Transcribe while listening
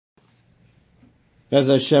As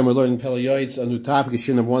Hashem, we're learning Pele Yoetz, a new topic, is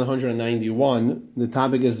number 191. The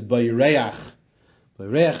topic is Bericha.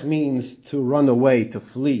 Bericha means to run away, to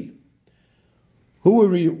flee. Who are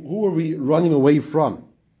we running away from?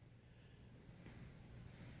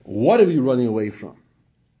 What are we running away from?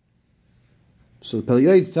 So the Pele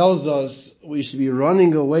Yoetz tells us we should be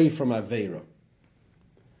running away from Avaira.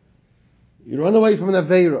 You run away from an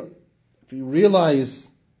Avaira. If you realize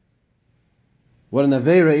what an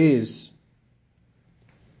Avaira is,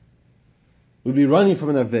 we'd be running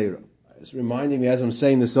from an Avaira. It's reminding me, as I'm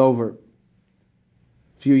saying this over,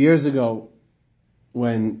 a few years ago,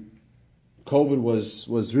 when COVID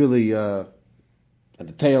was really at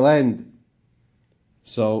the tail end.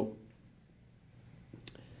 So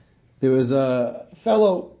there was a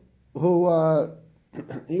fellow who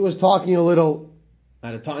he was talking a little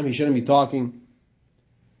at a time he shouldn't be talking,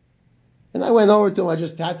 and I went over to him. I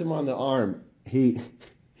just tapped him on the arm. He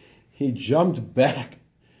jumped back.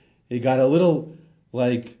 He got a little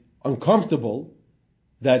uncomfortable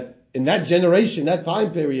that in that generation, that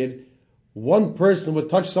time period, one person would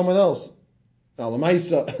touch someone else. Now,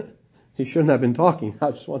 Lamaisa, he shouldn't have been talking.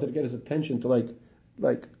 I just wanted to get his attention to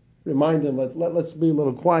remind him, let's be a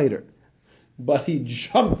little quieter. But he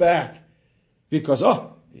jumped back because,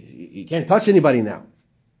 he can't touch anybody now.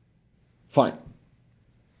 Fine.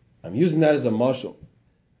 I'm using that as a mashal,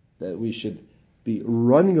 that we should be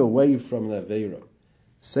running away from an Avaira.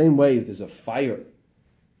 Same way, if there's a fire,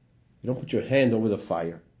 you don't put your hand over the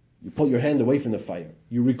fire. You pull your hand away from the fire.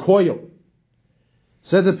 You recoil.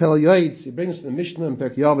 Said the Pele Yoetz, he brings the Mishnah in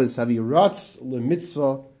Perkei Avos, Haviratz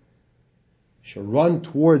le-mitzvah, shall run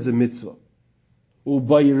towards a mitzvah.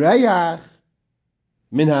 U'bayreach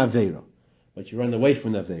min ha'aveira. But you run away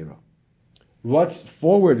from the Aveira. What's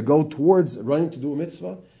forward, go towards running to do a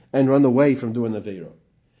mitzvah, and run away from doing the Aveira.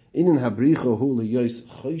 Inin ha-bericha hu le-yois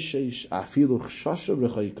choishesh afilu chshasha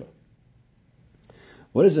v'choika.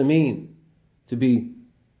 What does it mean to be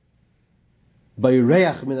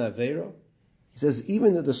bayreach min Avaira? He says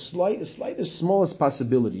even at the slightest, smallest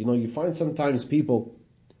possibility. You find sometimes people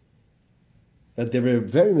that they're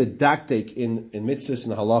very medactic in mitzvahs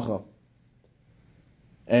and halacha,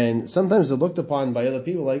 and sometimes they're looked upon by other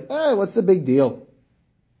people like, what's the big deal?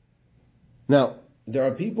 Now, there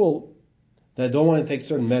are people that don't want to take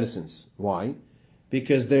certain medicines. Why?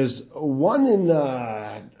 Because there's one in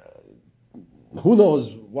who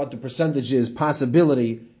knows what the percentage is,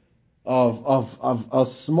 possibility of a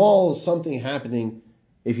small something happening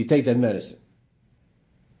if you take that medicine.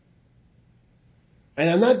 And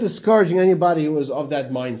I'm not discouraging anybody who is of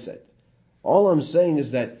that mindset. All I'm saying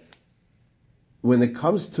is that when it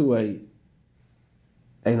comes to an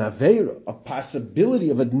Aveira, a possibility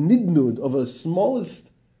of a nidnud, of a smallest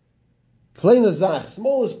plain azach,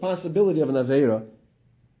 smallest possibility of an Aveira,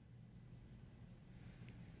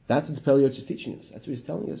 that's what the Pele Yoetz is teaching us. That's what he's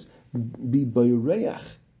telling us. Be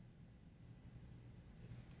bayreach.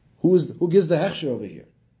 Who gives the hechsher over here?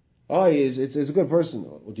 It's a good person.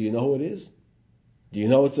 Well, do you know who it is? Do you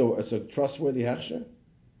know it's a trustworthy hechsher?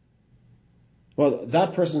 Well,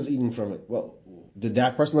 that person's eating from it. Well, did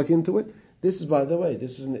that person look into it? This is, by the way,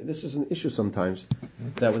 this is an issue sometimes,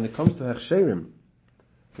 that when it comes to hechsherim,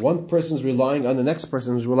 one person's relying on the next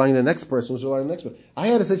person, who's relying on the next person, who's relying on the next person. I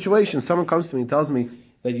had a situation, someone comes to me and tells me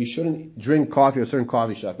that you shouldn't drink coffee at a certain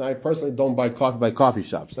coffee shop. Now, I personally don't buy coffee by coffee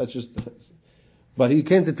shops. But he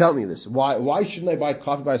came to tell me this. Why shouldn't I buy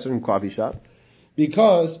coffee by a certain coffee shop?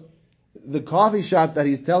 Because the coffee shop that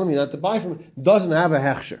he's telling me not to buy from doesn't have a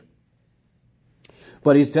hechsher.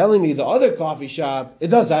 But he's telling me the other coffee shop, it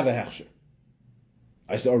does have a hechsher.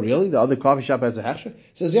 I said, really? The other coffee shop has a hechsher?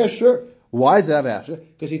 He says, yeah, sure. Why does it have a hechsher?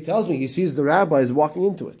 Because he tells me he sees the rabbis walking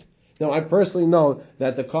into it. Now, I personally know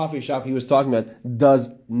that the coffee shop he was talking about does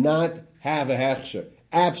not have a hechsher.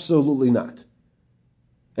 Absolutely not.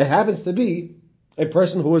 It happens to be a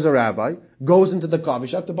person who is a rabbi goes into the coffee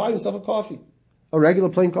shop to buy himself a coffee, a regular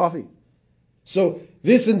plain coffee. So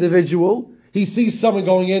this individual, he sees someone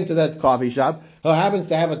going into that coffee shop who happens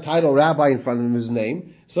to have a title rabbi in front of his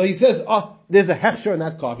name. So he says, there's a hechsher in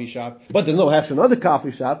that coffee shop, but there's no hechsher in another coffee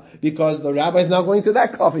shop because the rabbi is now going to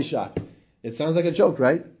that coffee shop. It sounds like a joke,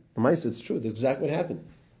 right? It's true. That's exactly what happened.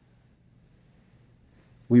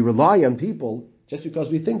 We rely on people just because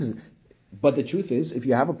we think. But the truth is, if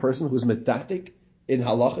you have a person who's medactic in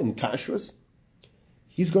halacha, in kashrus,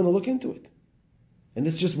 he's going to look into it. And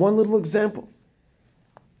it's just one little example.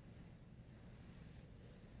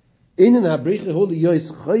 Even there's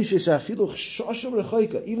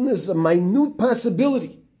a minute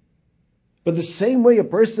possibility. But the same way a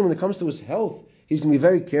person, when it comes to his health, he's going to be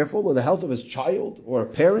very careful, or the health of his child or a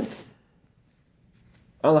parent.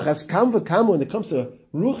 Alachas kam v'kam, when it comes to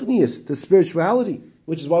ruchnius, to spirituality,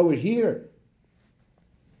 which is why we're here.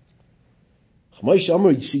 Ch'may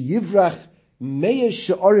Amar sheyivrach meya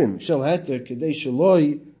she'arim shel heter kedei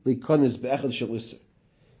sheloi likonis be'echad shel iser.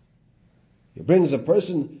 It brings a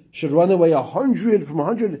person should run away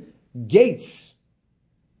 100 gates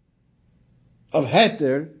of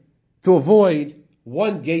heter to avoid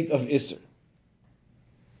one gate of iser.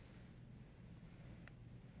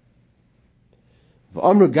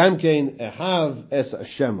 V'amr gamkein ehav es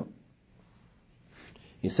Hashema.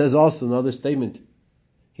 He says also another statement.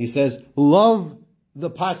 He says, love the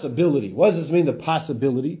possibility. What does this mean, the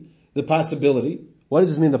possibility? The possibility. What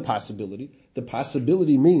does this mean, the possibility? The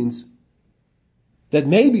possibility means that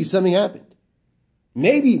maybe something happened.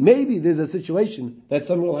 Maybe there's a situation that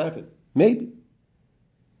something will happen. Maybe.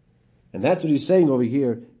 And that's what he's saying over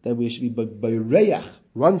here, that we should be Bericha,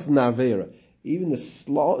 run from the Avaira. Even the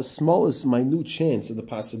smallest minute chance of the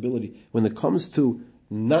possibility, when it comes to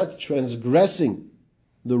not transgressing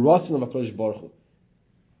the Ratzon of HaKadosh Baruch Hu.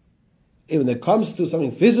 When it comes to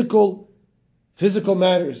something physical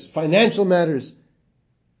matters, financial matters,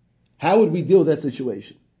 how would we deal with that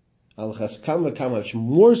situation? Much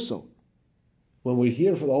more so when we're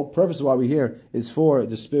here for the whole purpose of why we're here is for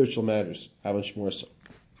the spiritual matters. How much more so?